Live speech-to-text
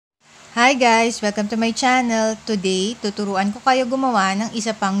Hi guys! Welcome to my channel. Today, tuturuan ko kayo gumawa ng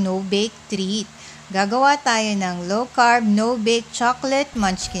isa pang no-bake treat. Gagawa tayo ng low-carb, no-bake chocolate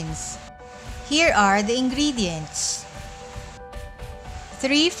munchkins. Here are the ingredients.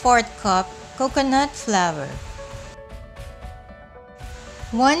 3/4 cup coconut flour.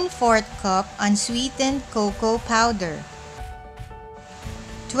 1/4 cup unsweetened cocoa powder.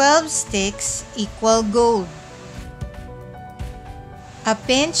 12 sticks equal gold. A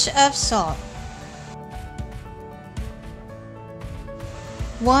pinch of salt.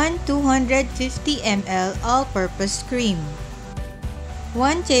 1 250 ml all-purpose cream.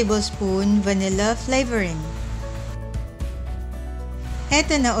 1 tablespoon vanilla flavoring.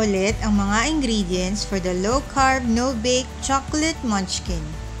 Ito na ulit ang mga ingredients for the low-carb, no-bake chocolate munchkin.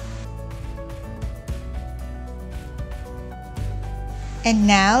 And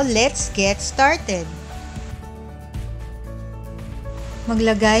now, let's get started.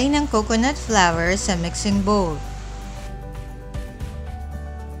 Maglagay ng coconut flour sa mixing bowl.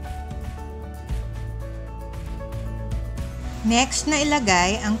 Next na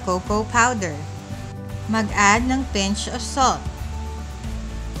ilagay ang cocoa powder. Mag-add ng pinch of salt.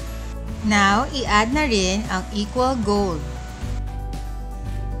 Now, i-add na rin ang equal gold.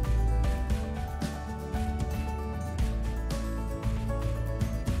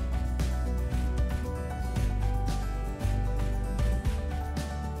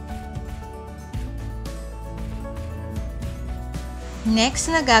 Next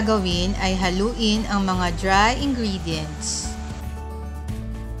na gagawin ay haluin ang mga dry ingredients.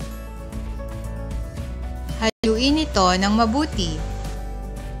 Haluin ito ng mabuti.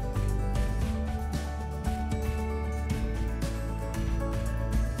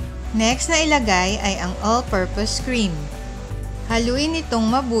 Next na ilagay ay ang all-purpose cream. Haluin itong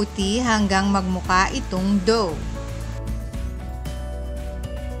mabuti hanggang magmukha itong dough.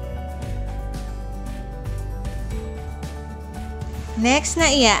 Next na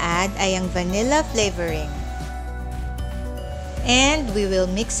ia-add ay ang vanilla flavoring. And we will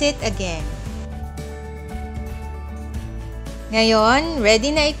mix it again. Ngayon, ready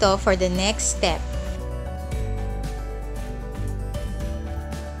na ito for the next step.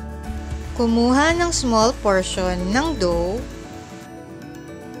 Kumuha ng small portion ng dough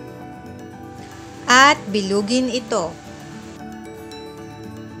at bilugin ito.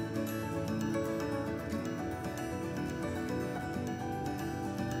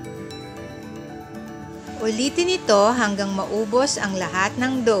 Ulitin ito hanggang maubos ang lahat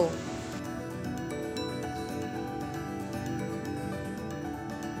ng dough.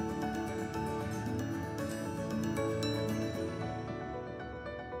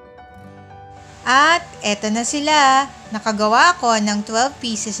 At eto na sila! Nakagawa ako ng 12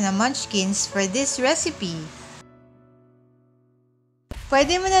 pieces na munchkins for this recipe.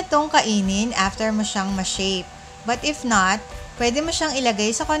 Pwede mo na itong kainin after mo siyang ma-shape. But if not, pwede mo siyang ilagay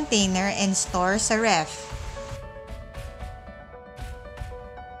sa container and store sa ref.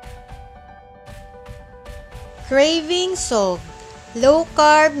 Craving solved!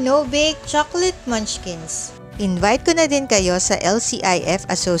 Low-carb, no-bake chocolate munchkins. Invite ko na din kayo sa LCIF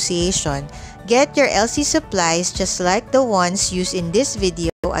Association. Get your LC supplies just like the ones used in this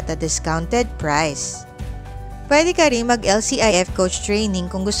video at a discounted price. Pwede ka rin mag-LCIF coach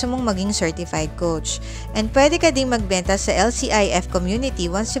training kung gusto mong maging certified coach. And pwede ka din magbenta sa LCIF community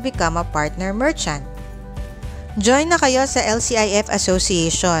once you become a partner merchant. Join na kayo sa LCIF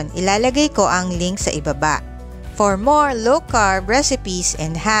Association. Ilalagay ko ang link sa ibaba for more low-carb recipes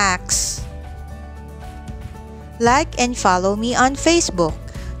and hacks. Like and follow me on Facebook.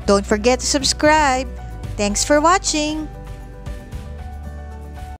 Don't forget to subscribe. Thanks for watching!